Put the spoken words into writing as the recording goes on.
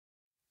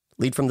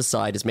Lead from the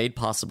Side is made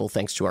possible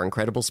thanks to our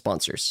incredible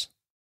sponsors.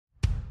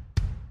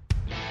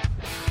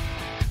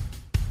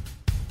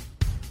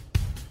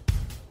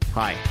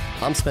 Hi,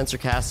 I'm Spencer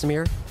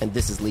Casimir, and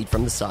this is Lead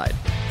from the Side.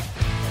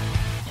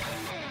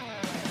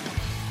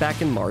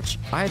 Back in March,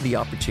 I had the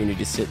opportunity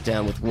to sit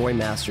down with Roy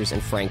Masters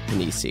and Frank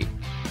Ponissi.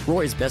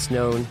 Roy is best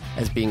known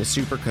as being a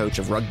super coach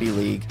of rugby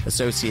league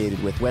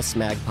associated with West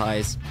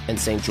Magpies and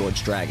St.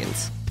 George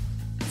Dragons.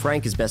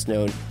 Frank is best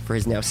known for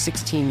his now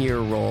 16-year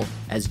role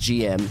as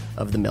GM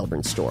of the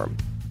Melbourne Storm.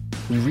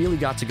 We really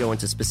got to go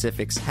into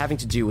specifics having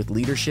to do with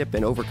leadership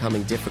and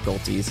overcoming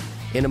difficulties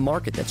in a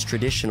market that's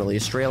traditionally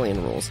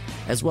Australian rules,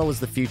 as well as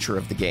the future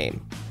of the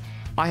game.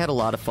 I had a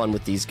lot of fun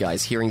with these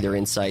guys hearing their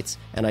insights,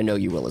 and I know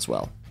you will as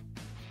well.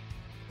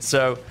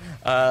 So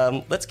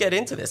let's get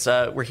into this.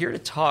 We're here to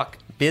talk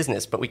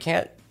business, but we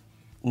can't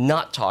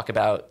not talk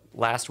about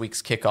last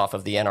week's kickoff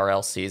of the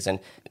NRL season.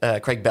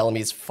 Craig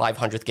Bellamy's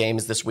 500th game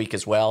is this week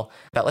as well.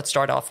 But let's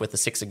start off with the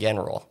 6 again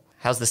rule.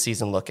 How's the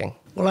season looking?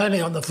 Well,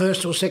 only on the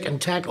first or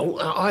second tackle.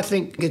 I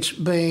think it's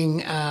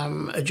being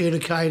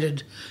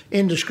adjudicated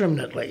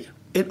indiscriminately.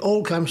 It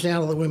all comes down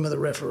to the whim of the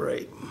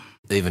referee.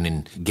 Even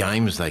in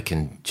games they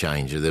can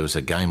change. There was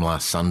a game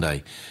last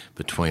Sunday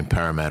between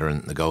Parramatta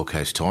and the Gold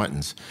Coast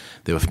Titans.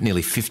 There were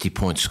nearly 50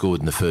 points scored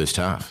in the first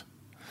half,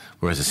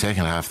 whereas the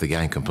second half the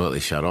game completely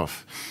shut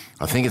off.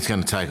 I think it's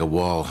going to take a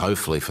while,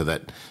 hopefully, for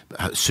that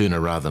sooner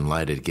rather than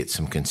later to get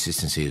some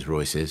consistency, as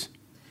Roy says.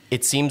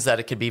 It seems that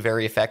it could be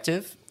very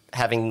effective.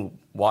 Having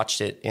watched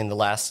it in the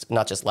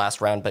not just last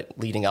round, but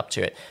leading up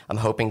to it, I'm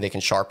hoping they can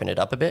sharpen it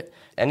up a bit.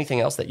 Anything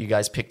else that you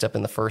guys picked up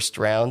in the first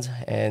round?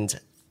 And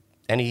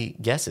any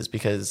guesses?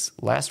 Because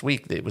last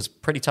week it was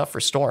pretty tough for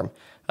Storm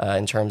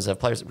in terms of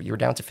players. You were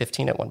down to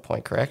 15 at one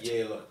point, correct?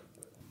 Yeah, look.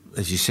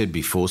 As you said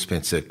before,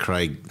 Spencer,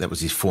 Craig, that was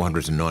his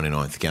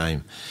 499th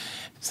game.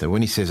 So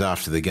when he says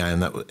after the game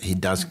that he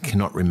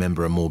cannot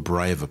remember a more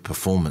brave a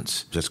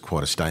performance, just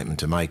quite a statement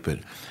to make, but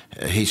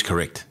he's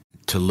correct.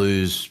 To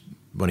lose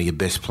one of your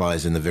best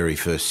players in the very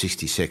first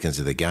 60 seconds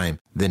of the game,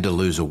 then to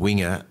lose a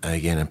winger,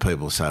 again, and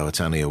people say, oh, it's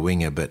only a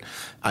winger, but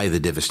A, the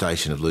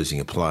devastation of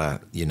losing a player,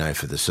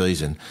 for the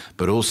season,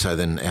 but also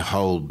then our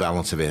whole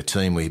balance of our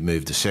team, we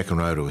moved the second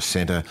row to a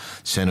centre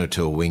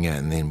to a winger,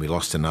 and then we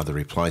lost another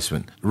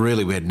replacement.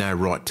 Really, we had no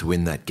right to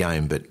win that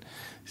game, but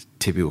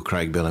typical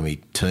Craig Bellamy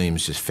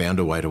teams just found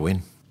a way to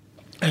win.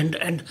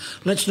 And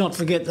let's not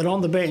forget that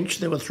on the bench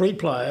there were 3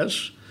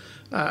 players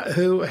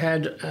who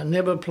had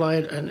never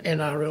played an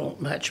NRL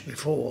match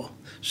before.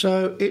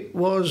 So it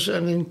was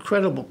an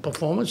incredible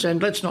performance,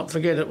 and let's not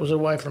forget it was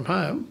away from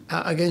home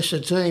against a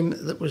team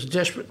that was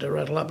desperate to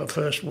rattle up a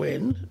first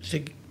win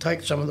to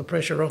take some of the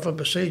pressure off a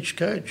besieged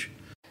coach.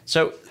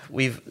 So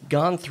we've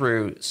gone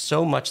through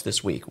so much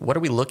this week. What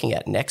are we looking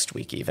at next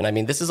week even? I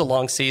mean, this is a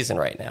long season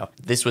right now.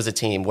 This was a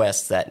team,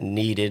 West, that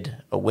needed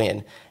a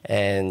win,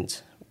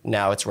 and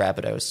now it's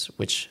Rabbitohs,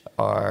 which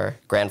are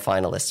grand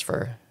finalists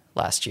for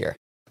last year.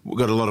 We've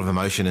got a lot of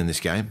emotion in this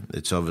game.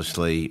 It's our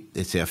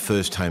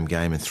first home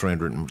game in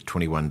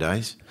 321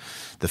 days.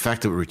 The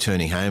fact that we're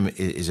returning home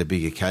is a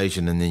big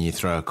occasion, and then you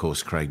throw, of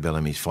course, Craig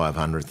Bellamy's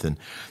 500th, and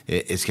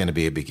it's going to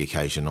be a big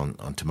occasion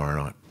on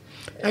tomorrow night.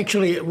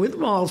 Actually, with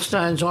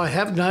milestones, I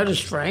have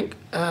noticed, Frank,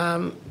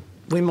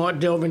 we might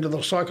delve into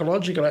the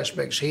psychological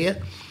aspects here,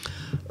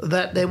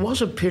 that there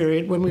was a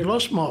period when we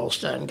lost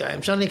milestone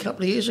games, only a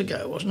couple of years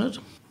ago, wasn't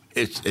it?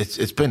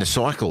 It's been a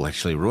cycle,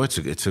 actually, Roy.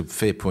 It's a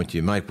fair point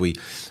you make. We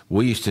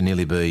used to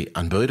nearly be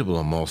unbeatable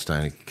on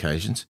milestone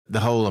occasions.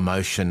 The whole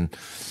emotion,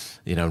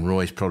 and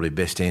Roy's probably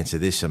best to answer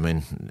this. I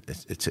mean,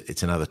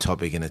 it's another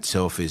topic in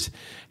itself, is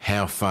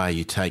how far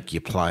you take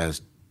your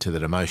players to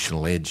that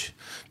emotional edge,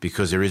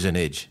 because there is an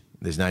edge.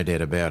 There's no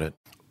doubt about it.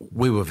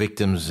 We were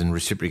victims and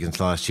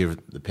recipients last year of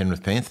the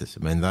Penrith Panthers.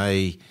 I mean,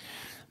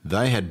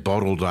 they had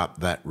bottled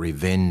up that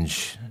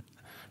revenge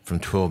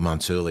from 12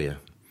 months earlier.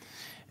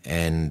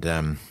 And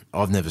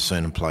I've never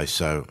seen them play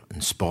so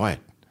inspired.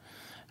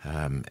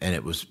 And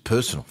it was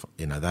personal.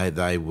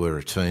 They were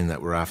a team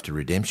that were after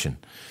redemption.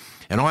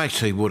 And I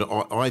actually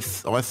I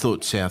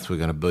thought South were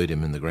going to beat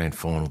them in the grand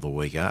final the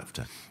week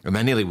after. And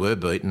they nearly were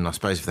beaten. I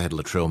suppose if they had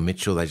Latrell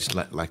Mitchell, they just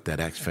lacked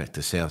that X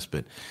factor South.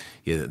 But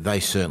yeah,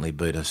 they certainly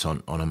beat us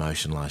on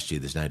emotion last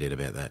year. There's no doubt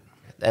about that.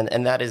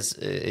 And that is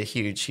a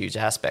huge, huge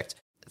aspect.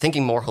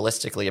 Thinking more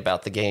holistically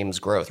about the game's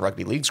growth,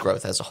 rugby league's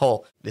growth as a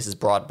whole, this is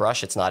broad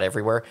brush, it's not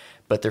everywhere,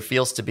 but there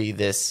feels to be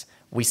this,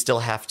 we still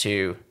have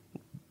to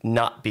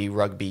not be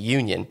rugby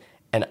union.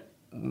 And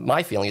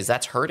my feeling is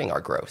that's hurting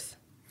our growth.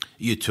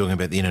 You're talking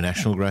about the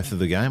international growth of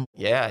the game?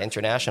 Yeah,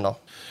 international.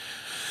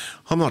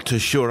 I'm not too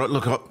sure.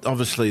 Look,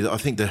 obviously, I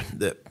think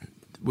that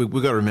we've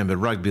got to remember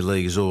rugby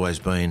league has always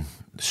been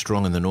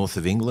strong in the north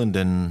of England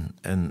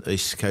and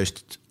east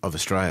coast of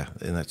Australia,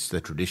 and that's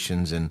their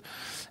traditions, and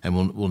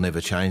we'll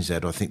never change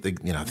that. I think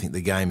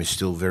the game is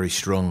still very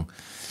strong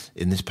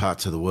in this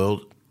parts of the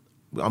world.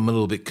 I'm a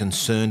little bit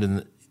concerned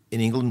in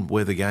England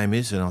where the game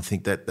is, and I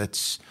think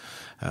that's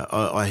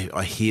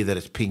I hear that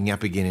it's picking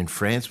up again in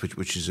France,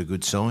 which is a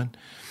good sign.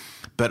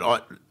 But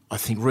I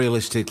think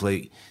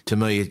realistically, to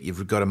me,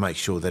 you've got to make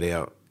sure that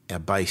our our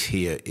base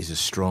here is as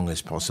strong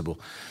as possible.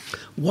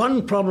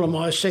 One problem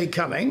I see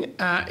coming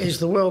is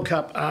the World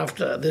Cup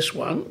after this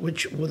one,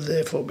 which would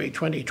therefore be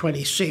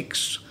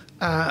 2026.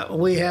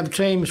 We have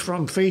teams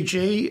from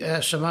Fiji,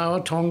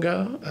 Samoa,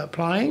 Tonga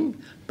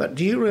playing, but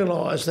do you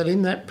realise that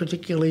in that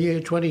particular year,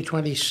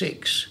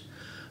 2026,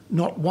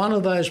 not one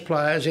of those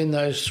players in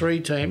those three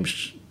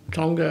teams,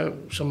 Tonga,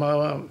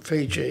 Samoa,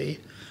 Fiji,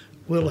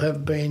 will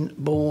have been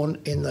born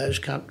in those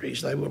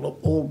countries. They will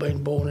have all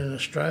been born in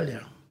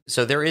Australia.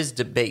 So there is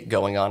debate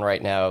going on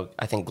right now,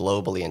 I think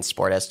globally in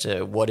sport, as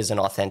to what is an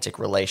authentic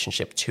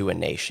relationship to a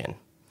nation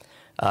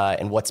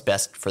and what's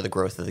best for the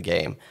growth of the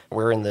game.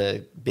 We're in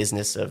the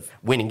business of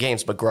winning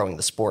games, but growing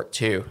the sport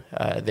too.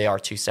 They are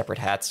two separate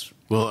hats.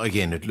 Well,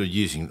 again,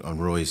 using on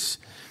Roy's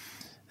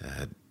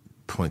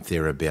point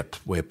there about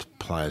where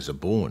players are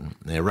born.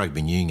 Now,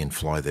 Rugby Union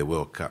fly their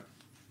World Cup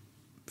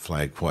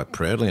flag quite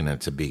proudly, and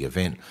it's a big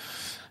event.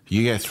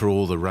 You go through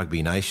all the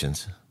rugby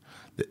nations,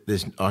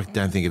 I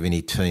don't think of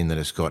any team that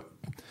has got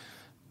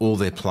all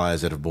their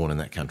players that are born in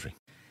that country.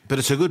 But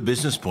it's a good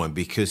business point,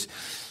 because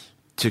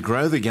to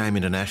grow the game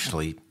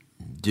internationally,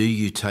 do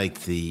you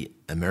take the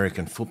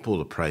American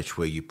football approach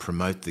where you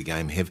promote the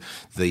game, have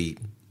the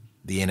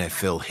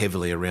NFL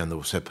heavily around the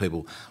world, so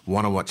people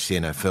want to watch the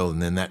NFL,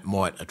 and then that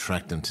might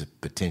attract them to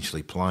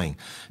potentially playing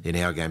in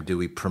our game? Do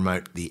we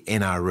promote the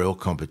NRL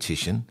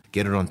competition,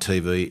 get it on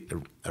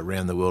TV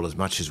around the world as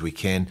much as we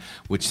can,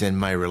 which then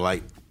may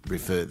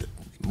refer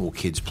more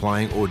kids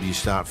playing, or do you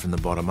start from the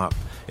bottom up?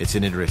 It's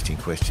an interesting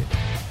question.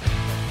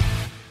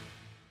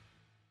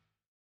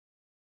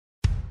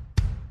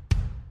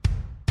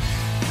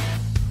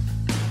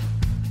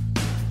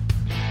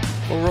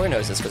 Well, Roy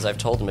knows this because I've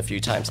told him a few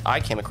times.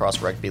 I came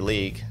across rugby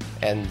league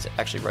and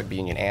actually rugby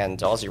union and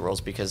Aussie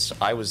rules because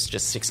I was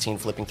just 16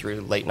 flipping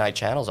through late night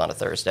channels on a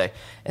Thursday.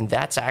 And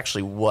that's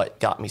actually what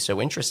got me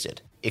so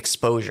interested.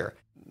 Exposure.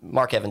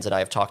 Mark Evans and I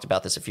have talked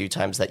about this a few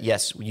times, that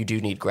yes, you do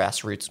need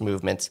grassroots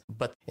movements.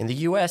 But in the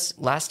US,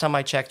 last time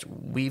I checked,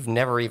 we've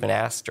never even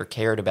asked or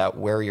cared about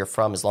where you're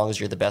from. As long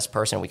as you're the best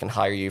person, we can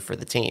hire you for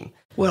the team.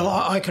 Well,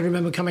 I can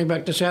remember coming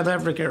back to South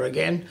Africa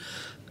again.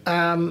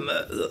 I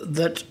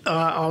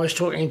was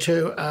talking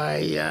to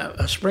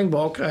a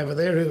Springbok over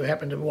there who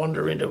happened to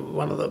wander into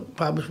one of the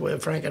pubs where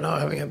Frank and I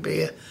were having a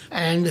beer,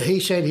 and he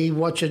said he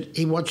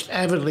watched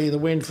avidly the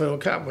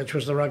Winfield Cup, which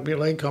was the rugby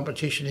league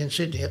competition in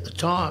Sydney at the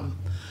time.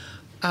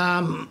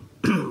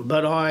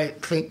 But I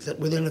think that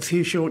within a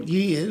few short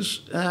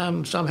years,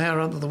 somehow or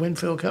other, the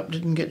Winfield Cup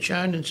didn't get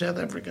shown in South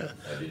Africa,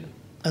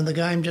 and the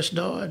game just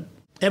died.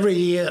 Every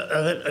year,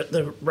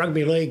 the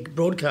rugby league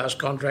broadcast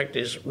contract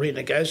is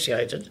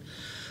renegotiated.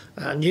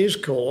 News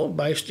Corp,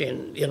 based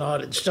in the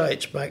United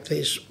States, make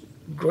these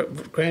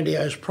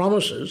grandiose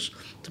promises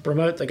to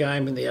promote the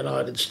game in the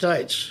United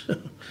States,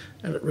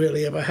 and it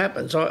rarely ever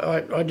happens.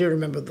 I do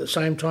remember at the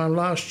same time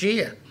last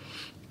year,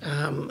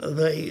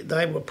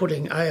 they were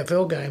putting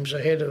AFL games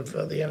ahead of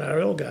the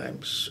NRL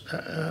games,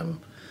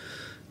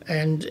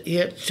 and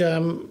yet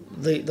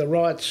the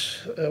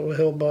rights were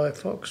held by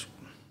Fox.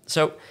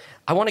 So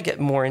I want to get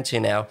more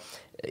into now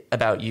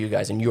about you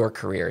guys and your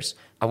careers.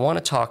 I want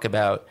to talk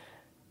about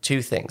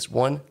two things.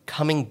 One,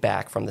 coming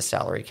back from the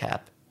salary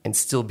cap and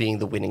still being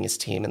the winningest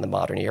team in the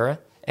modern era.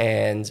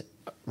 And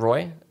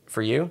Roy,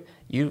 for you,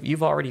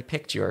 you've already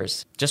picked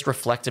yours. Just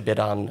reflect a bit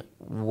on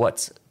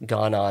what's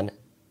gone on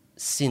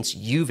since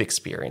you've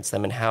experienced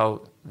them and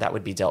how that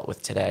would be dealt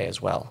with today as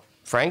well.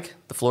 Frank,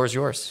 the floor is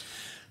yours.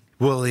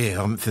 Well,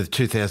 yeah, the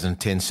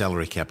 2010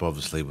 salary cap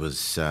obviously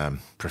was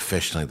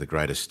professionally the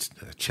greatest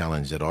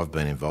challenge that I've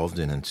been involved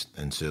in,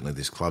 and certainly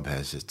this club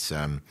has. It's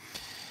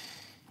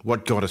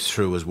what got us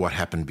through was what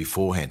happened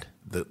beforehand.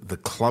 The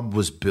club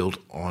was built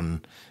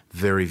on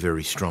very,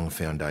 very strong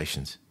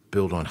foundations,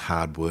 built on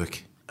hard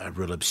work, a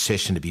real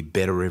obsession to be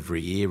better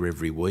every year,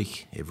 every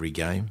week, every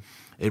game.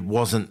 It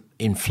wasn't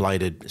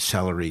inflated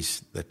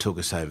salaries that took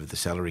us over the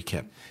salary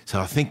cap. So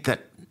I think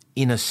that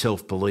inner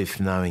self-belief,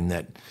 knowing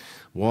that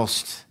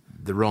whilst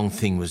the wrong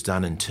thing was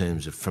done in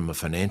terms of from a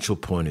financial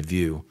point of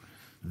view,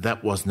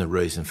 that wasn't the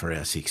reason for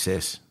our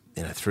success.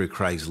 Through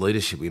Craig's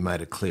leadership, we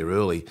made it clear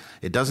early,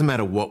 it doesn't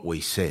matter what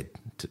we said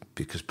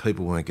because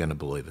people weren't going to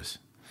believe us.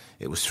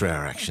 It was through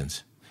our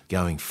actions.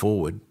 Going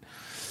forward,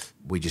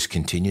 we just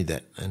continued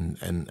that.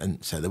 And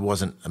so there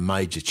wasn't a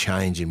major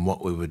change in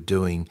what we were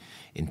doing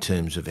in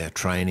terms of our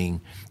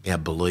training, our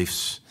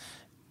beliefs,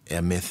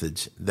 our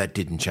methods. That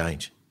didn't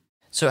change.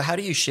 So how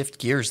do you shift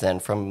gears then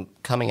from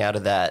coming out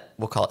of that,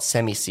 we'll call it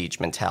semi-siege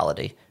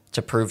mentality,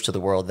 to prove to the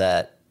world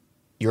that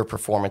your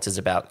performance is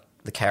about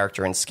the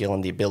character and skill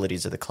and the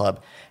abilities of the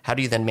club? How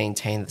do you then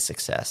maintain the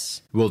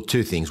success? Well,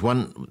 two things.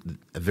 One,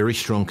 a very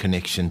strong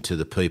connection to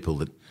the people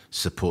that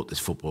support this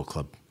football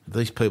club.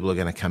 These people are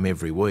going to come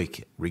every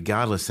week,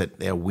 regardless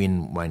that our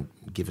win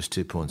won't give us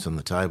 2 points on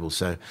the table.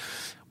 So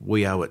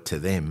we owe it to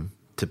them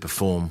to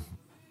perform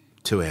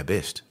to our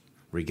best,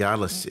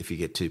 regardless if you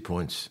get 2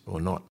 points or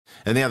not.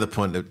 And the other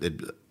point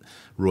that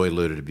Roy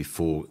alluded to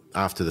before,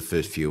 after the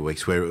first few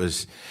weeks, where it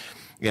was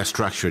our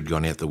structure had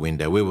gone out the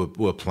window. We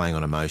were playing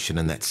on emotion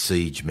and that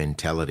siege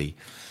mentality.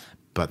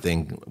 But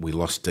then we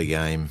lost the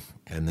game,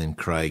 and then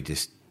Craig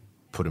just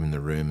put him in the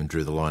room and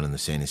drew the line in the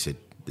sand and said,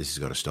 this has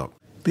got to stop.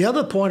 The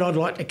other point I'd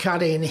like to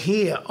cut in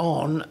here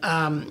on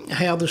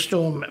how the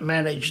Storm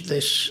managed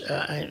this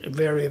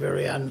very,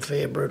 very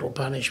unfair, brutal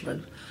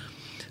punishment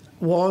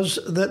was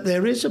that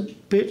there is a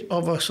bit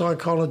of a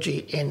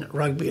psychology in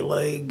rugby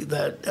league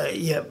that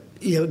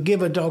you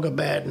give a dog a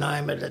bad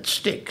name and it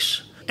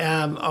sticks.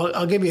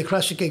 I'll give you a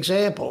classic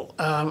example.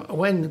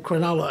 When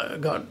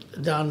Cronulla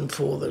got done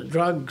for the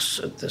drugs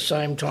at the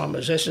same time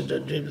as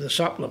Essendon did the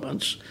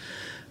supplements,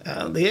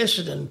 the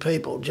Essendon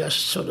people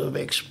just sort of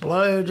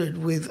exploded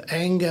with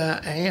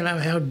anger. And,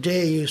 how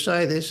dare you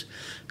say this?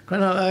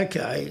 Cronulla,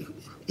 okay,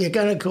 you're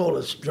going to call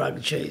us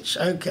drug cheats,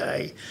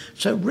 okay.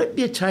 So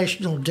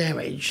reputational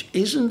damage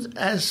isn't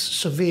as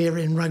severe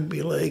in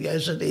rugby league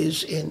as it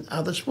is in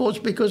other sports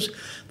because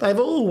they've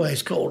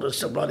always called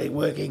us the bloody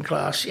working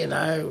class,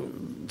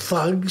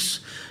 thugs.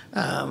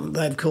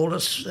 They've called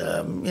us,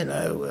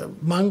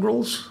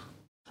 mongrels.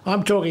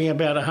 I'm talking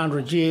about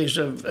 100 years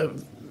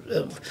of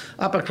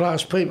upper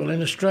class people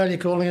in Australia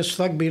calling us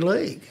rugby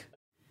league.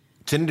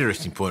 It's an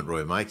interesting point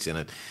Roy makes,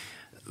 and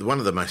one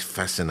of the most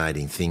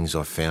fascinating things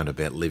I've found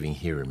about living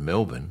here in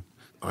Melbourne,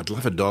 I'd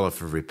love $1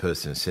 for every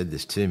person who said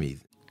this to me.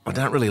 I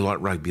don't really like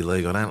rugby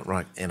league, I don't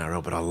like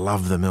NRL, but I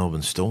love the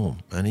Melbourne Storm.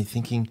 And you're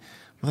thinking,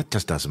 well, that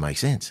just doesn't make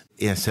sense.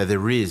 Yeah, so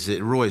there is,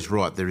 Roy's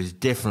right, there is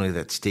definitely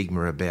that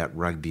stigma about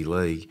rugby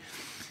league,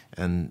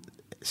 and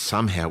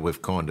somehow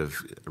we've kind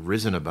of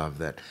risen above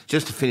that.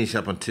 Just to finish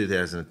up on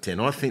 2010,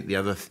 I think the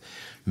other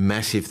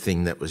massive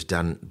thing that was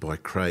done by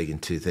Craig in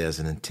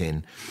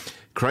 2010,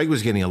 Craig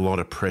was getting a lot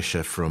of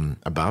pressure from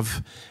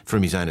above,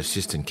 from his own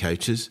assistant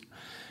coaches,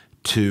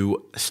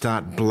 to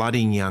start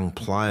blooding young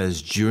players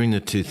during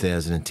the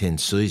 2010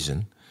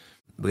 season.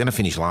 We're going to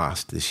finish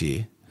last this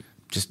year.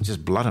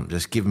 Just blood them,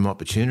 just give them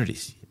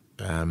opportunities.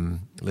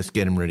 Let's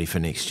get them ready for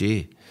next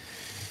year.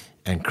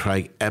 And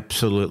Craig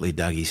absolutely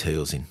dug his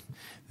heels in.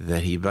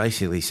 That he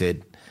basically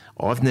said,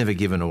 I've never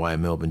given away a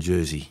Melbourne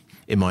jersey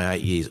in my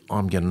 8 years.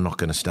 I'm not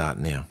going to start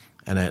now.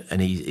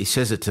 And he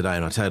says it today,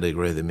 and I totally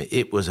agree with him.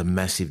 It was a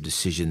massive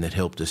decision that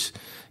helped us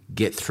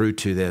get through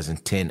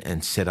 2010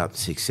 and set up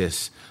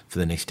success for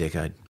the next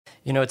decade.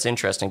 It's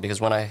interesting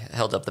because when I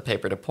held up the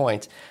paper to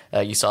point,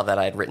 you saw that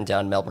I had written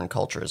down Melbourne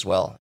culture as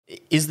well.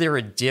 Is there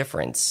a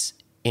difference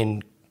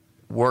in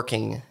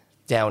working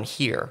down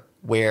here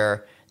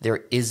where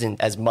there isn't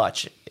as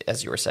much,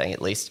 as you were saying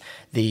at least,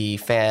 the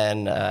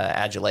fan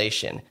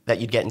adulation that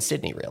you'd get in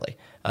Sydney, really?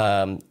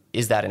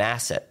 Is that an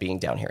asset being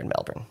down here in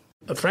Melbourne?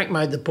 Frank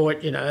made the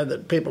point,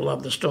 that people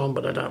love the Storm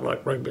but they don't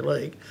like rugby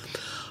league.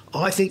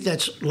 I think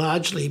that's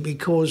largely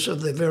because of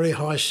the very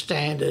high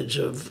standards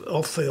of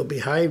off-field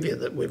behaviour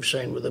that we've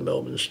seen with the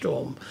Melbourne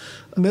Storm.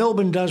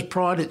 Melbourne does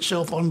pride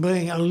itself on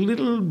being a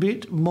little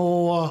bit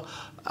more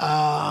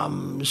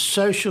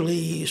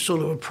socially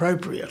sort of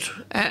appropriate.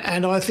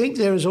 And I think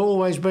there has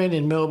always been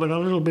in Melbourne a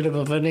little bit of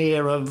a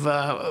veneer of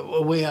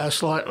we are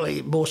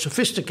slightly more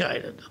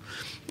sophisticated.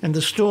 And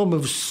the Storm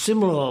have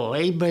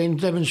similarly been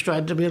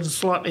demonstrated to be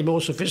slightly more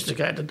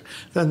sophisticated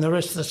than the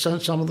rest of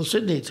some of the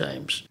Sydney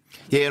teams.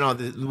 Yeah,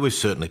 we've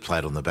certainly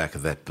played on the back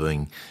of that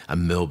being a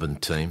Melbourne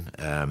team.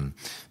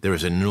 There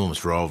is an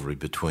enormous rivalry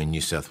between New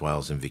South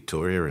Wales and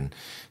Victoria, and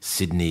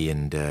Sydney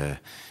and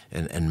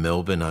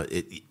Melbourne.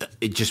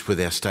 It just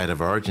with our State of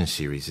Origin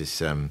series,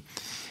 it's a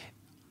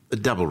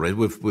double red.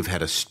 We've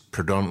had a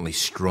predominantly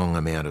strong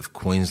amount of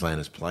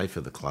Queenslanders play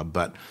for the club,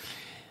 but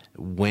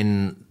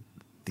when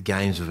the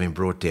games have been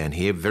brought down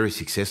here, very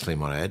successfully,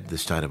 might I add, the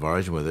State of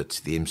Origin, whether it's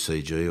the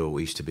MCG or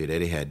we used to be at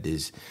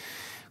Etihad,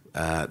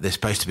 they're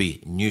supposed to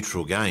be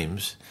neutral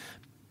games,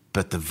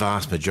 but the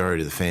vast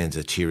majority of the fans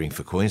are cheering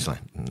for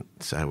Queensland.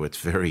 So it's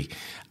very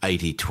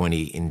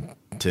 80-20 in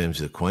terms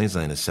of the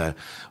Queenslanders. So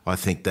I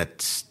think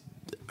that's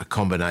a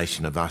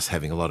combination of us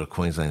having a lot of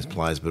Queensland's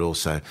players, but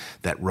also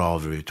that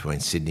rivalry between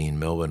Sydney and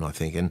Melbourne, I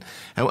think, and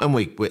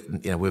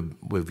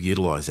we've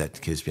utilised that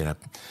because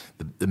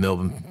the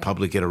Melbourne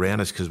public get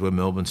around us because we're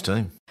Melbourne's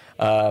team.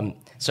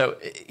 So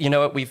you know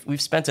what,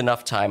 we've spent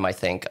enough time, I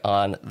think,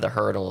 on the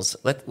hurdles.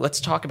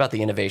 Let's talk about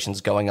the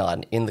innovations going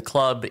on in the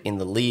club, in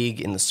the league,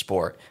 in the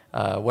sport.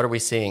 What are we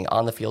seeing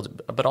on the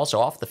field, but also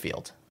off the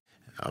field?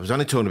 I was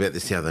only talking about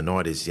this the other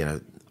night.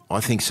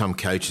 I think some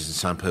coaches and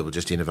some people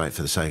just innovate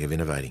for the sake of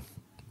innovating.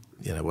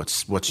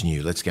 What's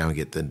new? Let's go and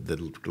get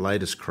the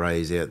latest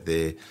craze out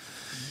there.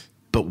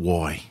 But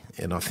why?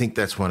 And I think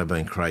that's one of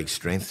being Craig's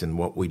strengths, and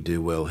what we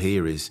do well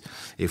here is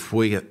if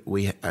we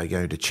are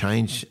going to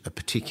change a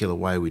particular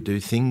way we do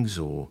things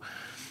or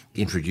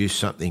introduce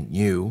something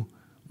new,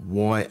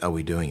 why are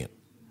we doing it?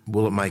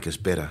 Will it make us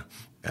better?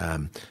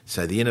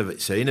 So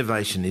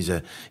innovation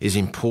is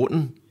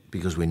important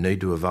because we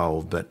need to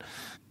evolve, but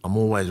I'm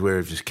always aware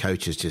of just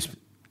coaches just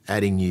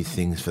adding new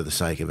things for the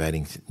sake of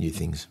adding new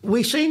things.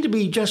 We seem to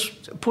be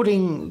just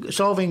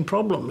solving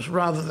problems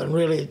rather than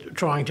really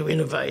trying to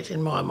innovate,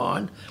 in my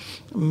mind.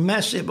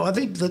 Massive. I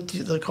think that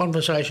the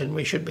conversation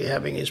we should be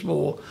having is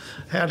more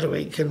how do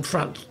we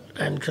confront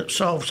and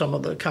solve some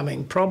of the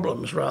coming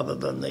problems rather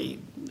than the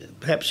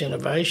perhaps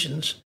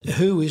innovations.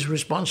 Who is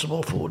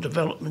responsible for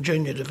development,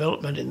 junior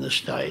development in the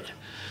state?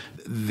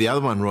 The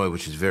other one, Roy,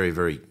 which is very,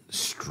 very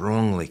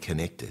strongly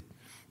connected,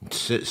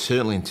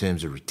 certainly in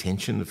terms of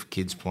retention of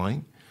kids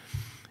playing,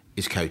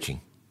 is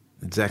coaching.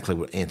 Exactly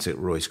what answered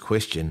Roy's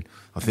question.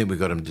 I think we've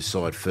got to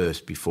decide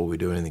first before we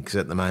do anything, because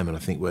at the moment I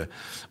think we're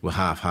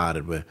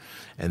half-hearted.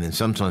 And then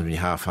sometimes when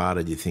you're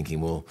half-hearted, you're thinking,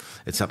 well,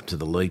 it's up to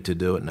the league to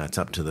do it, no, it's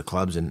up to the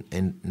clubs,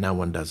 and no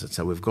one does it.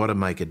 So we've got to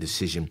make a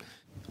decision.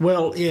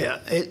 Well, yeah,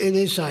 it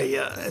is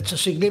it's a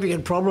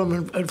significant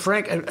problem. And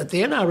Frank, at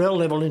the NRL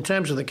level, in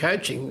terms of the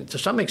coaching, to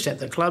some extent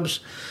the clubs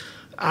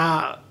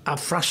are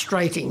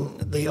frustrating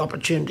the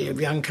opportunity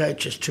of young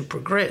coaches to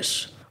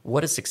progress.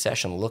 What does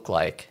succession look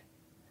like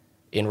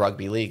in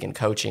rugby league and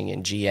coaching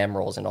and GM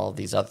roles and all of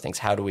these other things?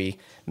 How do we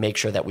make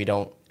sure that we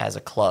don't, as a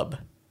club,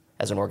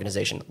 as an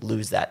organisation,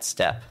 lose that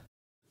step?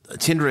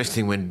 It's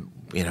interesting when,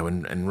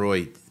 and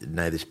Roy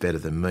know this better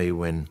than me,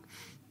 when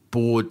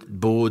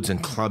boards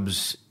and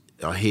clubs,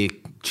 I hear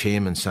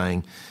chairmen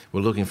saying,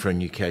 we're looking for a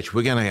new coach,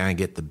 we're going to go and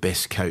get the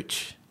best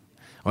coach.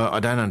 I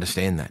don't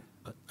understand that.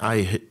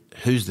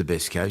 Who's the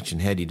best coach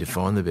and how do you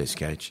define the best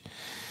coach?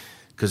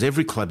 Because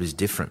every club is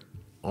different.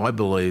 I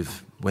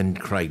believe when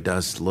Craig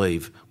does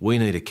leave, we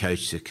need a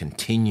coach to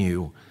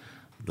continue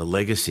the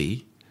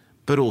legacy,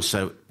 but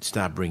also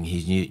start bringing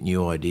his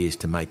new ideas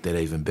to make that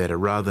even better,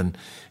 rather than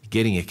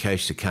getting a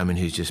coach to come in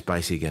who's just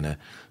basically going to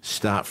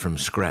start from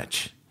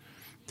scratch,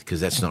 because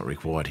that's not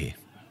required here.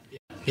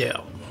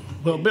 Yeah.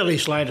 Well, Billy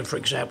Slater, for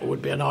example,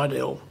 would be an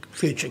ideal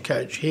future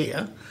coach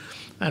here,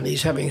 and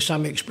he's having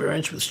some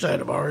experience with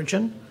State of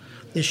Origin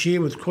this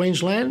year with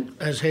Queensland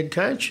as head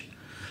coach.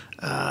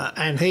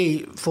 And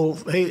he's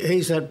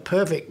that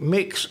perfect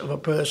mix of a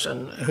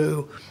person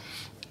who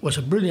was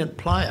a brilliant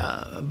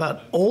player,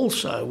 but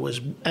also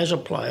was, as a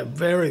player,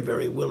 very,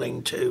 very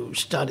willing to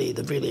study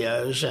the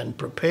videos and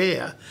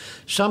prepare.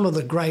 Some of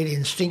the great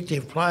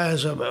instinctive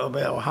players of our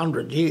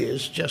 100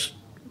 years just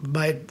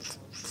made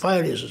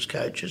failures as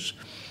coaches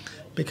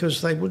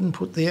because they wouldn't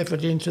put the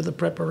effort into the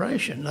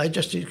preparation. They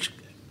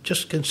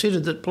just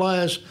considered that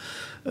players,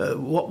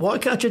 why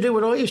can't you do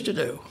what I used to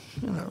do?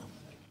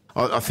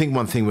 I think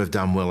one thing we've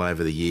done well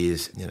over the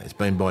years, it's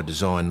been by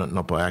design,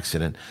 not by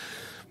accident.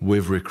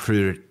 We've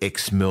recruited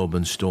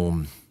ex-Melbourne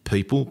Storm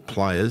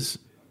players,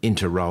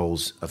 into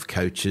roles of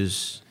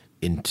coaches,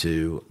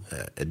 into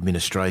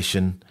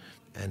administration,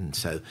 and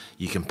so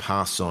you can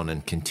pass on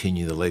and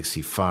continue the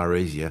legacy far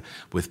easier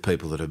with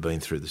people that have been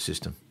through the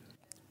system.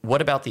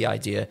 What about the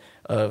idea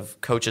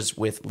of coaches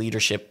with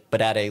leadership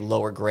but at a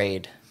lower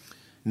grade?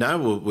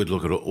 No, we'd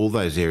look at all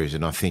those areas,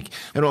 and I think,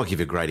 and I'll give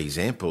you a great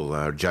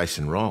example,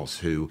 Jason Riles,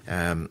 who he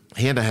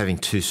ended up having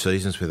 2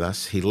 seasons with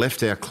us. He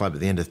left our club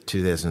at the end of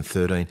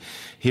 2013.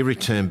 He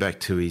returned back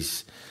to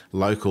his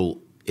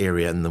local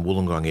area in the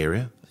Wollongong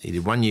area. He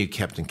did 1 year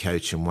captain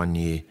coach and 1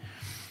 year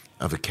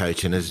of a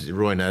coach, and as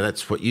Roy knows,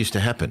 that's what used to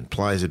happen.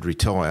 Players would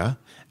retire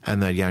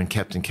and they'd go and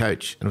captain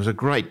coach, and it was a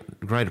great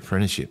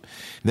apprenticeship.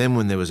 And then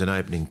when there was an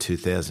opening in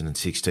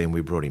 2016,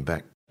 we brought him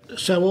back.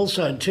 So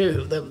also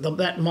too,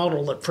 that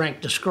model that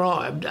Frank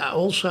described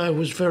also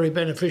was very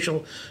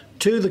beneficial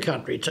to the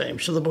country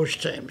teams, to the bush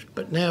teams.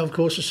 But now, of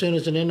course, as soon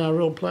as an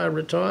NRL player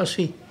retires,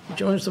 he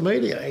joins the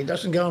media. He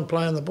doesn't go and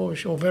play in the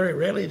bush, or very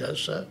rarely does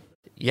so.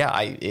 Yeah,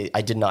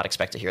 I did not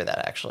expect to hear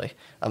that, actually.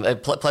 I'm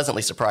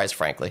pleasantly surprised,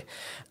 frankly.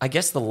 I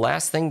guess the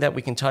last thing that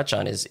we can touch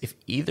on is if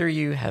either of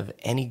you have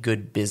any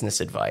good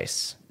business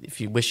advice, if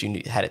you wish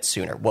you had it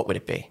sooner, what would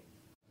it be?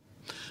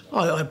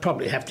 I'd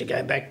probably have to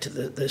go back to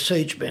the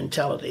siege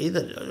mentality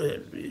that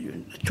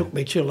it took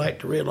me too late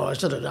to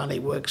realise that it only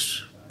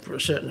works for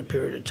a certain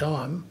period of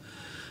time,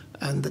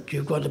 and that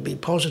you've got to be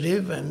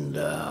positive. And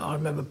I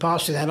remember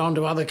passing that on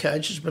to other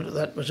coaches, but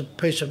that was a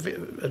piece of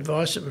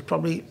advice that was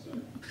probably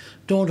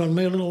dawned on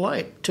me a little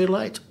late, too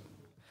late.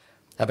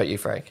 How about you,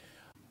 Frank?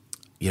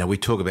 We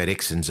talk about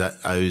X and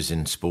O's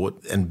in sport,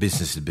 and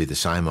business would be the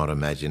same, I'd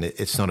imagine.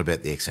 It's not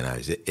about the X and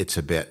O's. It's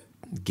about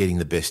getting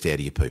the best out of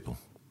your people.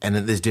 And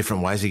there's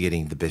different ways of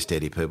getting the best out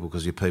of your people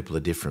because your people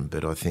are different,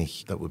 but I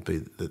think that would be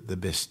the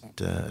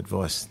best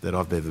advice that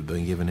I've ever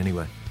been given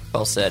anyway.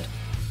 Well said.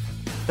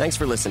 Thanks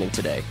for listening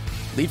today.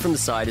 Lead from the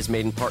Side is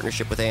made in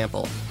partnership with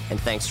Ample, and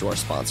thanks to our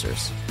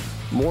sponsors.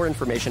 More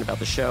information about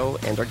the show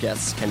and our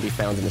guests can be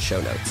found in the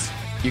show notes.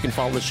 You can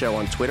follow the show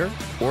on Twitter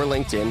or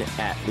LinkedIn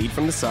at Lead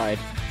from the Side,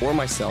 or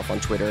myself on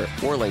Twitter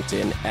or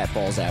LinkedIn at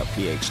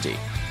BallsOutPhD.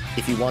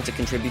 If you want to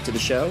contribute to the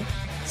show,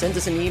 send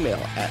us an email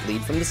at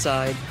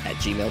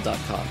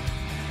leadfromtheside@gmail.com.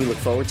 We look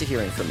forward to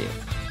hearing from you.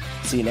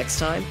 See you next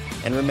time,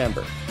 and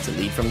remember to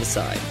lead from the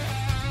side.